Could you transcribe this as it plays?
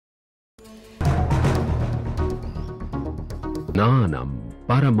Jnanam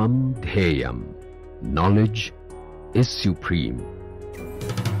paramam dheyam. Knowledge is supreme.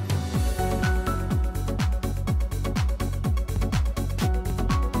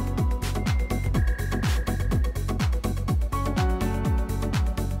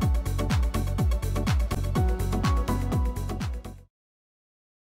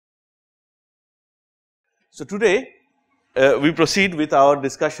 So, today we proceed with our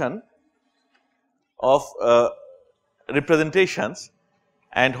discussion of representations,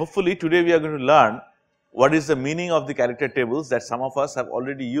 and hopefully today we are going to learn what is the meaning of the character tables that some of us have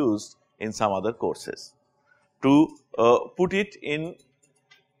already used in some other courses. To put it in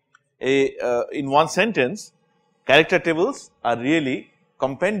one sentence, character tables are really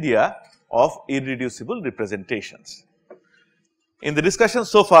compendia of irreducible representations. In the discussion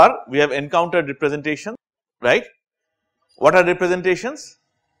so far, we have encountered representations, right? What are representations?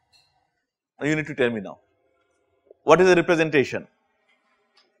 You need to tell me now. What is a representation?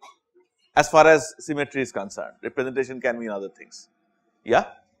 As far as symmetry is concerned, representation can mean other things. Yeah?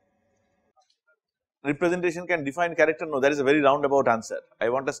 Representation can define character? No, that is a very roundabout answer. I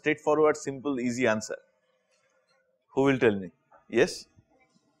want a straightforward, simple, easy answer. Who will tell me? Yes?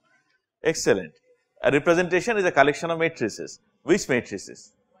 Excellent. A representation is a collection of matrices. Which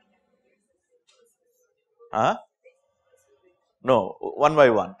matrices? No, one by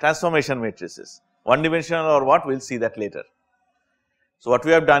one, transformation matrices. One dimensional or what, we will see that later. So, what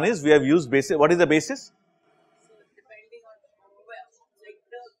we have done is we have used basis. What is the basis? So, depending on like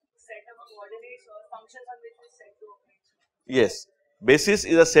the set of coordinates or functions on which we set to operate. Yes, basis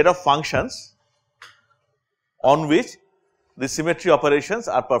is a set of functions on which the symmetry operations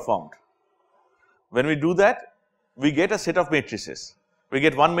are performed. When we do that, we get a set of matrices. We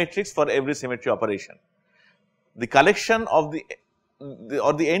get one matrix for every symmetry operation. The collection of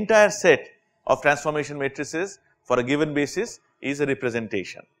the entire set of transformation matrices for a given basis is a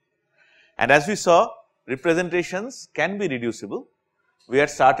representation. And as we saw, representations can be reducible. We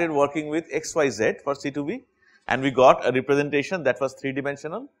had started working with XYZ for C to B, and we got a representation that was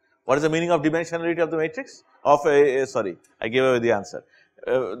 3-dimensional. What is the meaning of dimensionality of the matrix? Sorry, I gave away the answer.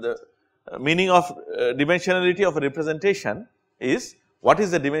 The meaning of dimensionality of a representation is what is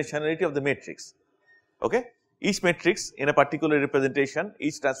the dimensionality of the matrix. Okay? Each matrix in a particular representation,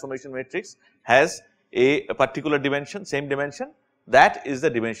 each transformation matrix has a particular dimension, same dimension, that is the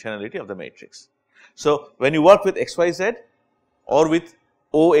dimensionality of the matrix. So, when you work with XYZ or with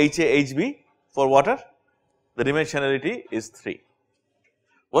OHA HB for water, the dimensionality is 3.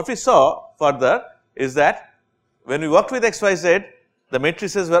 What we saw further is that when we worked with XYZ, the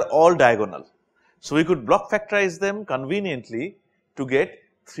matrices were all diagonal. So, we could block factorize them conveniently to get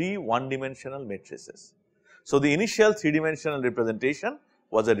 3 one-dimensional matrices. So, the initial 3-dimensional representation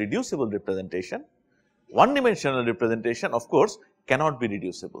was a reducible representation. One-dimensional representation, of course, cannot be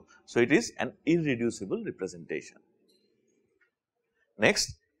reducible. So, it is an irreducible representation.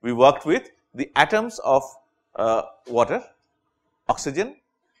 Next, we worked with the atoms of water, oxygen,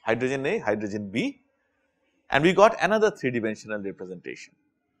 hydrogen A, hydrogen B, and we got another 3-dimensional representation,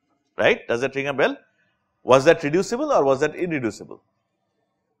 right? Does that ring a bell? Was that reducible or was that irreducible?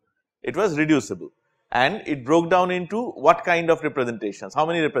 It was reducible. And it broke down into what kind of representations? How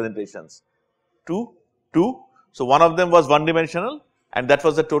many representations? 2. So, one of them was one-dimensional, and that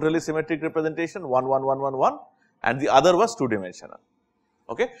was a totally symmetric representation 1, 1, 1, 1, 1, and the other was 2-dimensional.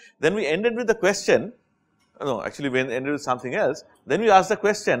 Okay. Then we ended with the question, no, actually we ended with something else. Then we asked the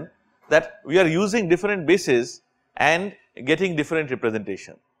question that we are using different bases and getting different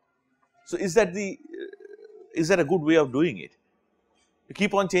representation. So, is that a good way of doing it? You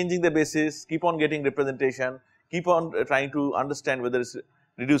keep on changing the basis, keep on getting representation, keep on trying to understand whether it is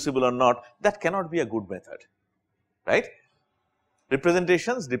reducible or not. That cannot be a good method, right?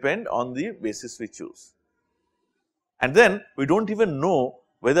 Representations depend on the basis we choose. And then we do not even know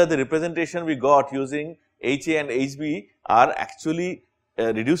whether the representation we got using HA and HB are actually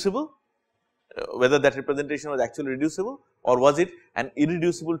reducible, whether that representation was actually reducible or was it an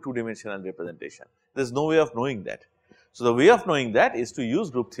irreducible 2-dimensional representation. There is no way of knowing that. So, the way of knowing that is to use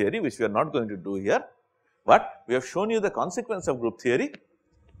group theory, which we are not going to do here, but we have shown you the consequence of group theory.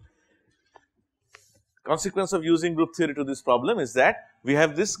 Consequence of using group theory to this problem is that we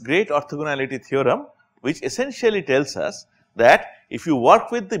have this great orthogonality theorem, which essentially tells us that if you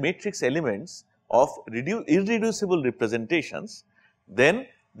work with the matrix elements of irreducible representations, then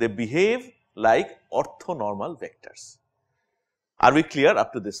they behave like orthonormal vectors. Are we clear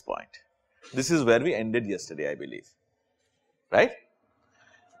up to this point? This is where we ended yesterday, I believe, right?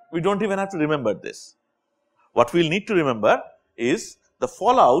 We do not even have to remember this. What we will need to remember is the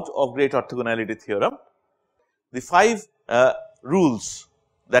fallout of great orthogonality theorem, the 5 rules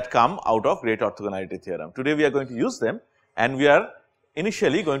that come out of great orthogonality theorem. Today we are going to use them, and we are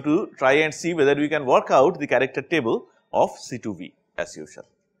initially going to try and see whether we can work out the character table of C2V as usual.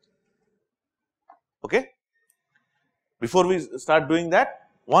 Okay. Before we start doing that,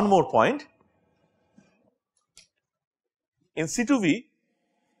 one more point. In C2V,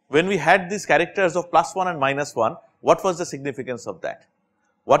 when we had these characters of +1 and -1, what was the significance of that?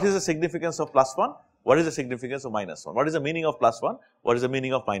 What is the significance of +1? What is the significance of -1? What is the meaning of +1? What is the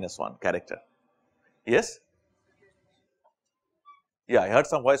meaning of -1 character? Yes? Yeah, I heard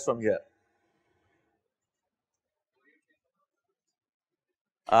some voice from here.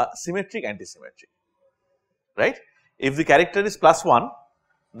 Symmetric, antisymmetric, right? If the character is +1,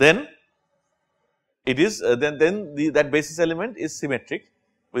 then it is that basis element is symmetric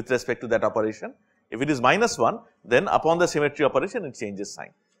with respect to that operation. If it is -1, then upon the symmetry operation it changes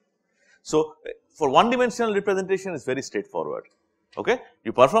sign. So, for one dimensional representation is very straightforward. Okay?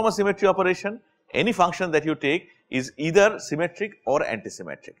 You perform a symmetry operation, any function that you take is either symmetric or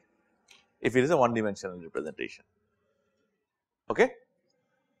antisymmetric if it is a one dimensional representation. Okay?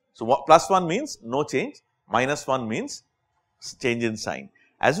 So, +1 means no change, -1 means change in sign.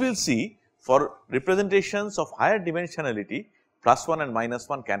 As we will see, for representations of higher dimensionality, +1 and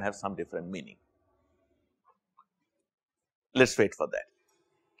 -1 can have some different meaning. Let us wait for that.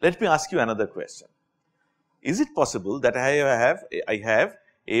 Let me ask you another question. Is it possible that I have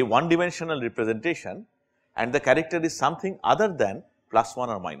a one dimensional representation and the character is something other than +1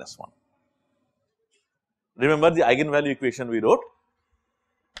 or -1? Remember the eigenvalue equation we wrote?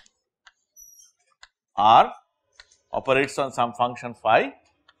 R operates on some function phi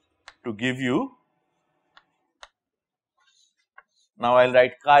to give you, now I will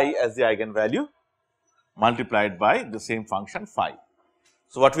write chi as the eigenvalue multiplied by the same function phi.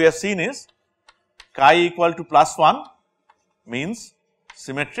 So, what we have seen is chi equal to +1 means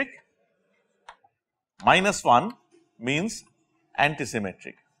symmetric, -1 means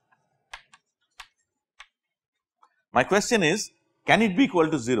antisymmetric. My question is, can it be equal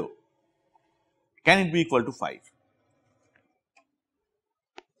to 0? Can it be equal to 5?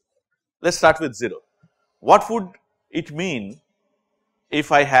 Let us start with 0. What would it mean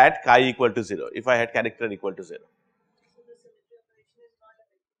if I had chi equal to 0, if I had character equal to 0?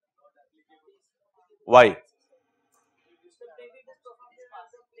 Why?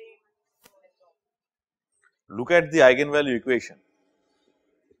 Look at the eigenvalue equation.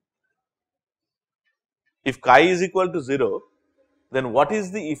 If chi is equal to 0, then what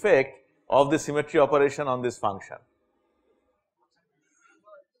is the effect of the symmetry operation on this function?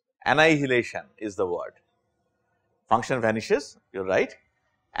 Annihilation is the word. Function vanishes, you are right,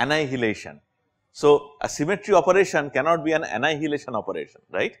 annihilation. So, a symmetry operation cannot be an annihilation operation,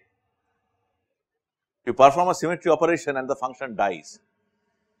 right? You perform a symmetry operation and the function dies,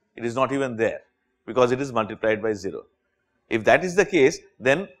 it is not even there because it is multiplied by 0. If that is the case,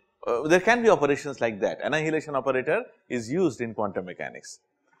 then there can be operations like that. Annihilation operator is used in quantum mechanics,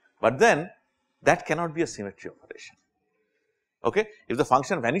 but then that cannot be a symmetry operation. Okay? If the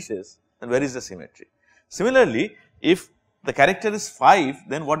function vanishes, then where is the symmetry? Similarly, if the character is 5,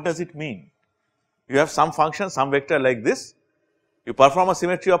 then what does it mean? You have some function, some vector like this, you perform a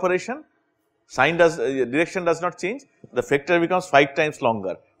symmetry operation, sign does, direction does not change, the vector becomes 5 times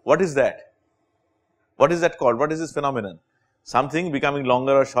longer. What is that? What is that called? What is this phenomenon? Something becoming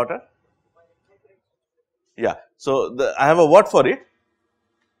longer or shorter? Yeah. So, I have a word for it,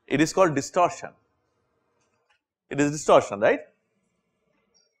 it is called distortion. It is distortion, right?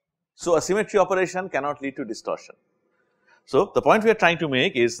 So, a symmetry operation cannot lead to distortion. So, the point we are trying to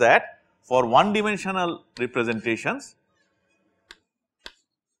make is that for one dimensional representations,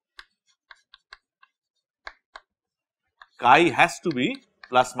 chi has to be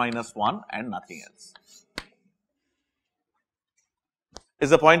 ±1 and nothing else. Is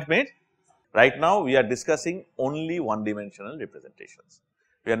the point made? Right now, we are discussing only one dimensional representations.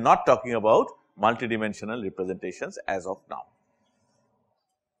 We are not talking about multidimensional representations as of now.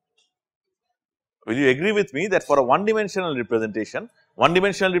 Will you agree with me that for a one dimensional representation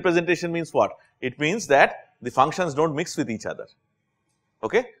means what? It means that the functions do not mix with each other.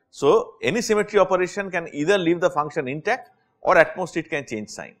 Okay? So, any symmetry operation can either leave the function intact or at most it can change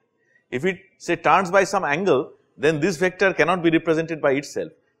sign. If it say turns by some angle, then this vector cannot be represented by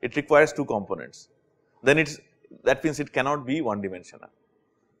itself, it requires two components. Then that means it cannot be one dimensional.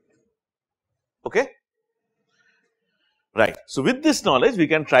 Okay? Right. So, with this knowledge we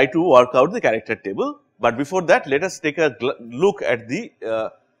can try to work out the character table, but before that let us take a look at the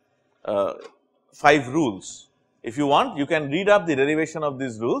 5 rules. If you want, you can read up the derivation of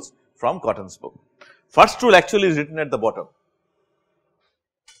these rules from Cotton's book. First rule actually is written at the bottom.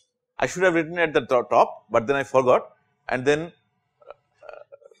 I should have written at the top, but then I forgot, and then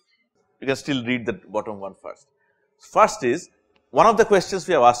you can still read the bottom one first. First is, one of the questions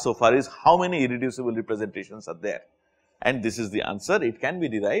we have asked so far is how many irreducible representations are there, and this is the answer. It can be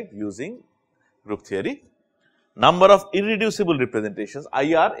derived using group theory. Number of irreducible representations,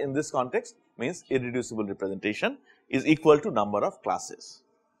 IR in this context means irreducible representation, is equal to number of classes.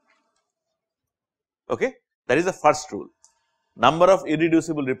 Okay, that is the first rule. Number of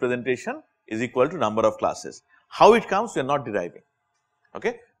irreducible representation is equal to number of classes. How it comes, we are not deriving.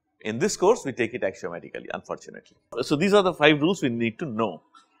 Okay, in this course we take it axiomatically, unfortunately. So these are the 5 rules we need to know.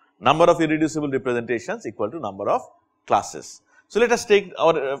 Number of irreducible representations equal to number of classes. So let us take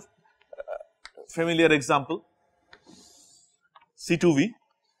our familiar example, C2V.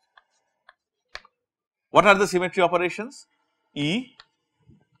 What are the symmetry operations? E,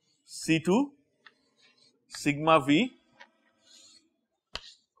 C2, sigma V,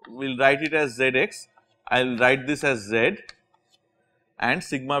 we will write it as Zx, I will write this as Z, and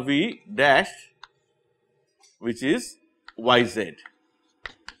sigma V dash, which is Yz.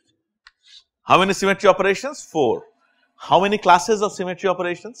 How many symmetry operations? 4. How many classes of symmetry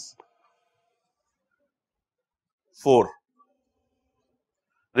operations? 4.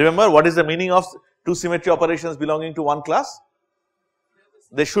 Remember, what is the meaning of 2 symmetry operations belonging to one class?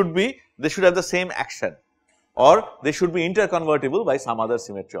 They should have the same action, or they should be interconvertible by some other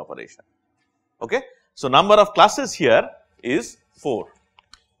symmetry operation. Okay? So, number of classes here is 4.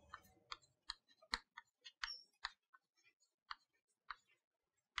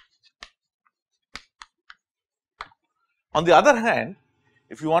 On the other hand,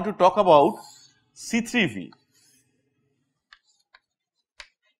 if you want to talk about C3V,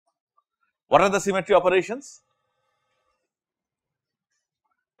 what are the symmetry operations?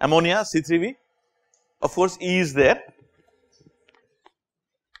 Ammonia, C3V, of course E is there,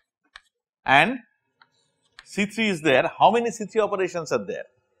 and C3 is there. How many C3 operations are there?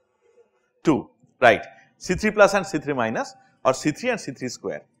 2, right, C3 plus and C3 minus, or C3 and C3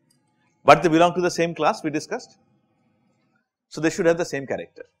 square, but they belong to the same class we discussed. So, they should have the same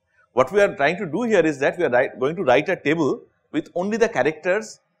character. What we are trying to do here is that we are going to write a table with only the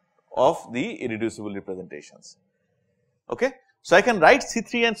characters of the irreducible representations. Okay? So, I can write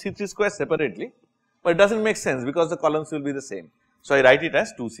C3 and C3 square separately, but it does not make sense because the columns will be the same. So, I write it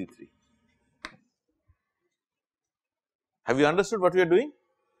as 2C3. Have you understood what we are doing?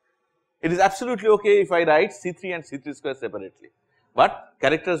 It is absolutely okay if I write C3 and C3 square separately, but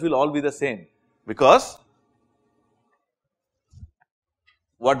characters will all be the same, because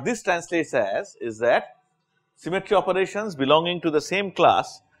what this translates as is that symmetry operations belonging to the same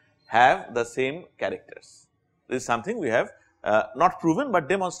class have the same characters. This is something we have not proven, but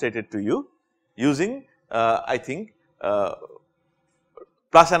demonstrated to you using I think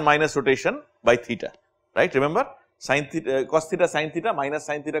plus and minus rotation by theta, right. Remember, sin theta, cos theta minus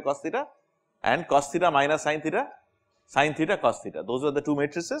sin theta cos theta, and cos theta minus sin theta cos theta. Those were the 2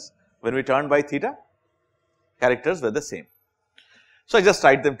 matrices. When we turned by theta, characters were the same. So, I just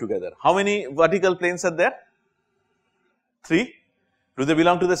write them together. How many vertical planes are there? 3. Do they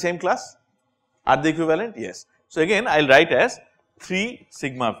belong to the same class? Are they equivalent? Yes. So, again I will write as 3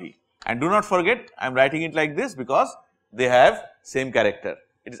 sigma V, and do not forget I am writing it like this because they have same character.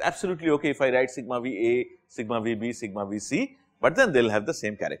 It is absolutely okay if I write sigma V A, sigma V B, sigma V C, but then they will have the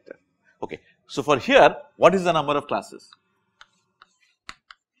same character. Okay. So, for here, what is the number of classes?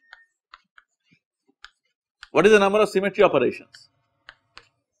 What is the number of symmetry operations?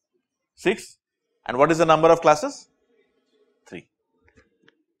 6. And what is the number of classes? 3.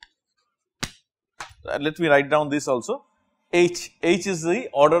 Let me write down this also. H is the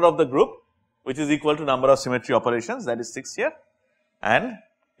order of the group, which is equal to number of symmetry operations, that is 6 here, and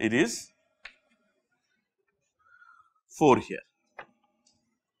it is 4 here.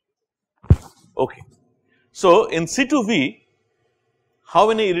 Okay. So, in C2V, how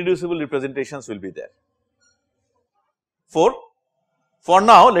many irreducible representations will be there? 4. For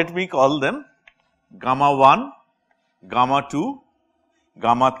now, let me call them gamma 1, gamma 2,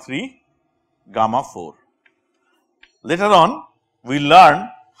 gamma 3, gamma 4. Later on, we learn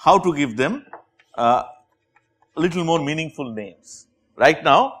how to give them little more meaningful names. Right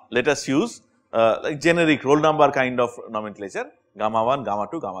now, let us use like generic roll number kind of nomenclature, gamma 1, gamma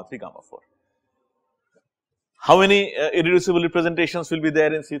 2, gamma 3, gamma 4. How many irreducible representations will be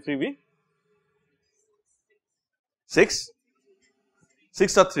there in C3V? 6?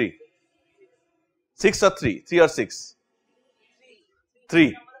 6 or 3? 6 or 3? 3 or 6?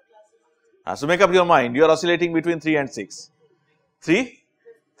 3. So, make up your mind, you are oscillating between 3 and 6. 3?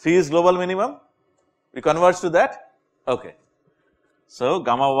 3 is global minimum? We converge to that? Okay. So,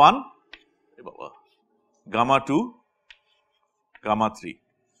 gamma 1, gamma 2, gamma 3.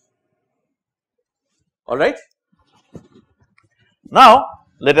 All right. Now,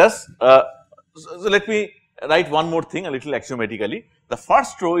 let us, so let me write one more thing a little axiomatically. The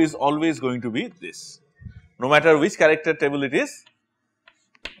first row is always going to be this, no matter which character table it is.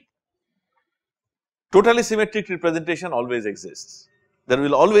 Totally symmetric representation always exists. There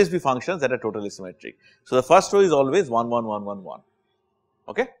will always be functions that are totally symmetric. So, the first row is always 1 1 1 1 1.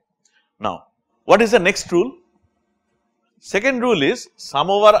 Okay. Now, what is the next rule? Second rule is sum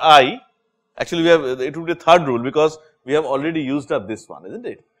over I. Actually, we have, it would be third rule because we have already used up this one, isn't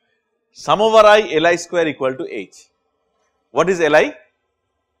it? Sum over I Li square equal to H. What is Li?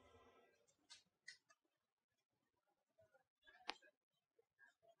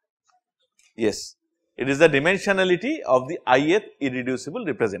 Yes, it is the dimensionality of the ith irreducible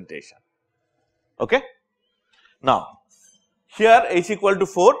representation. Okay. Now, here H equal to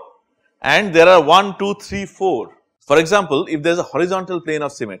 4 and there are 1, 2, 3, 4. For example, if there is a horizontal plane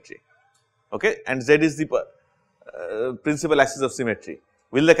of symmetry, okay, and Z is the principal axis of symmetry,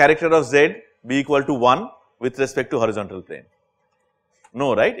 will the character of Z be equal to 1 with respect to horizontal plane?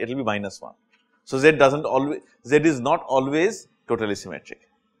 No, right? It will be minus 1. So, Z doesn't always, Z is not always totally symmetric.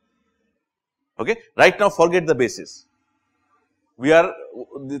 Okay. Right now, forget the basis. We are,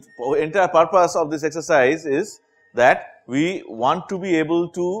 the entire purpose of this exercise is that we want to be able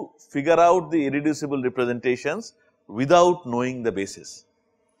to figure out the irreducible representations without knowing the basis.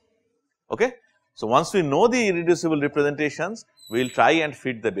 Okay. So, once we know the irreducible representations, we will try and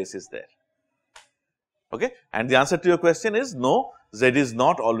fit the basis there. Okay. And the answer to your question is no, Z is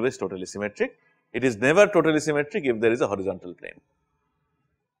not always totally symmetric. It is never totally symmetric if there is a horizontal plane.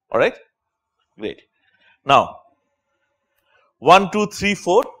 All right. Great. Now, 1, 2, 3,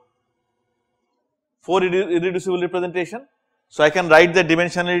 4, 4 irreducible representation. So, I can write the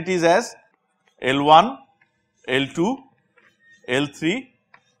dimensionalities as L1, L2, L3,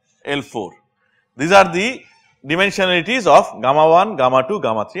 L4. These are the dimensionalities of gamma 1, gamma 2,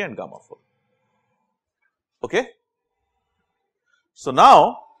 gamma 3 and gamma 4. Okay. So,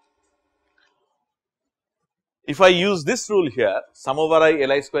 now if I use this rule here, sum over I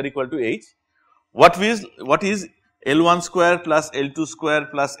Li square equal to H, what is L1 square plus L2 square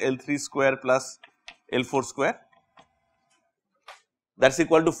plus L3 square plus L4 square? That is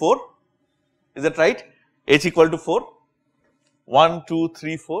equal to 4, is that right? H equal to 4, 1, 2,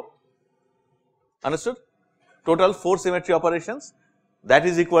 3, 4, understood? Total 4 symmetry operations, that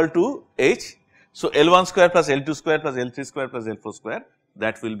is equal to H. So, L1 square plus L2 square plus L3 square plus L4 square,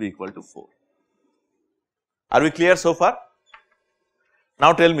 that will be equal to 4. Are we clear so far?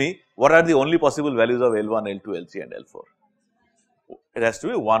 Now, tell me what are the only possible values of L1, L2, L3 and L4? It has to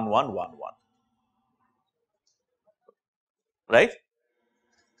be 1, 1, 1, 1, right?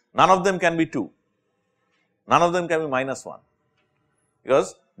 None of them can be 2, none of them can be minus 1,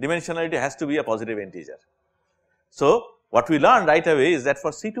 because dimensionality has to be a positive integer. So, what we learned right away is that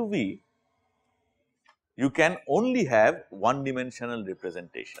for C to V, you can only have one dimensional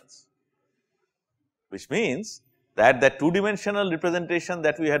representations, which means that the 2-dimensional representation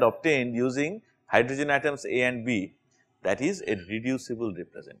that we had obtained using hydrogen atoms A and B, that is a reducible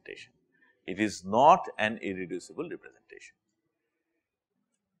representation. It is not an irreducible representation.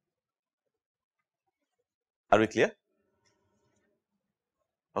 Are we clear?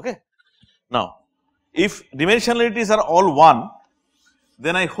 Okay. Now, if dimensionalities are all 1,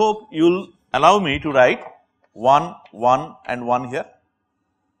 then I hope you will allow me to write 1, 1 and 1 here.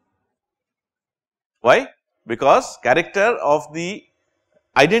 Why? Because character of the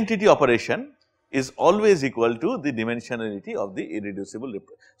identity operation is always equal to the dimensionality of the irreducible,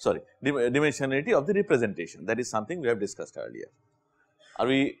 dimensionality of the representation. That is something we have discussed earlier. Are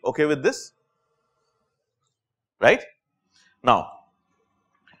we okay with this? Right? Now,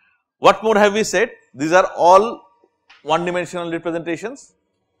 what more have we said? These are all one dimensional representations.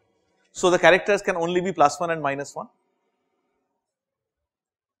 So, the characters can only be plus 1 and minus 1,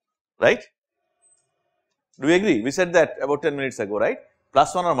 right? Do we agree? We said that about 10 minutes ago, right?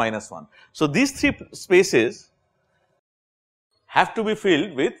 Plus 1 or minus 1. So, these 3 spaces have to be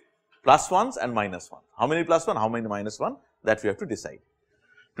filled with plus 1s and minus 1. How many plus 1, how many minus 1, that we have to decide.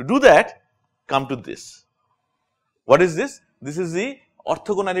 To do that, come to this. What is this? This is the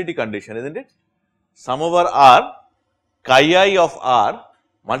orthogonality condition, isn't it? Sum over R, chi I of R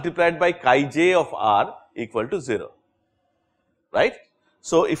multiplied by chi j of R equal to 0, right.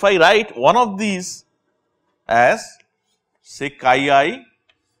 So, if I write one of these as say chi I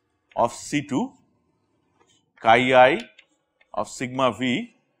of C2, chi I of sigma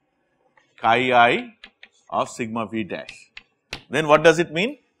V, chi I of sigma v dash. Then what does it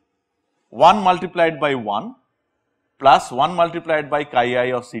mean? 1 multiplied by 1 plus 1 multiplied by chi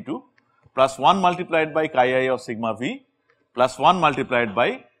I of C2 plus 1 multiplied by chi I of sigma v plus 1 multiplied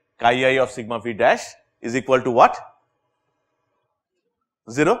by chi I of sigma v dash is equal to what?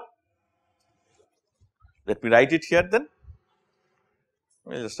 0. Let me write it here then.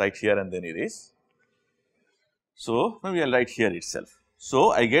 We will just write here and then erase. So, maybe I will write here itself.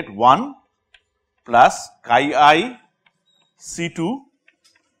 So, I get 1 plus chi I C2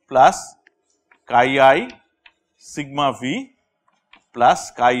 plus chi I sigma v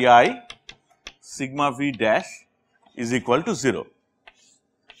plus chi I sigma v dash is equal to 0.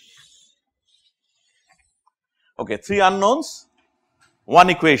 Okay, 3 unknowns, 1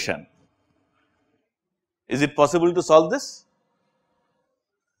 equation. Is it possible to solve this?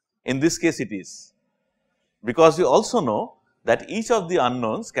 In this case it is, because we also know that each of the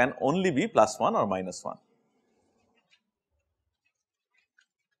unknowns can only be plus 1 or minus 1,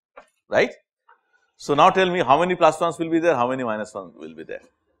 right. So, now tell me how many plus 1s will be there, how many minus 1s will be there.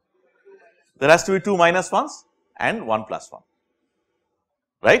 There has to be 2 minus 1s and 1 plus 1,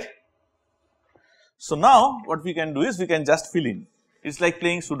 right. So, now what we can do is we can just fill in, it is like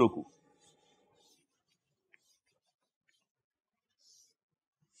playing Sudoku.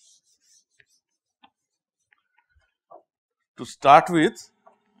 To start with,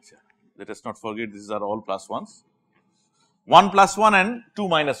 let us not forget these are all plus 1s, 1 plus 1 and 2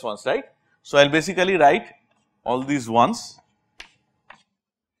 minus 1s, right. So, I will basically write all these 1s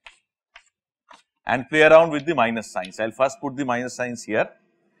and play around with the minus signs. I will first put the minus signs here,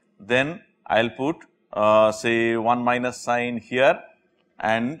 then I will put say 1 minus sign here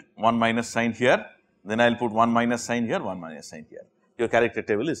and 1 minus sign here, then I will put 1 minus sign here, 1 minus sign here. Your character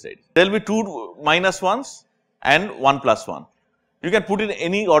table is ready. There will be 2 minus 1s and 1 plus 1. You can put in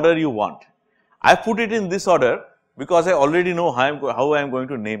any order you want. I put it in this order because I already know how I am going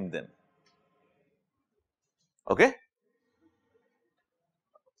to name them. Okay.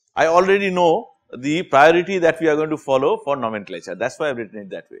 I already know the priority that we are going to follow for nomenclature, that is why I have written it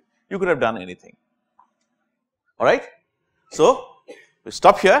that way. You could have done anything, alright. So, we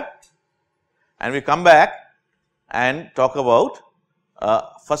stop here and we come back and talk about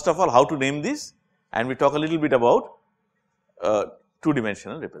first of all how to name these, and we talk a little bit about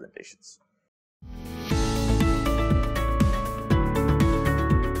 2-dimensional representations.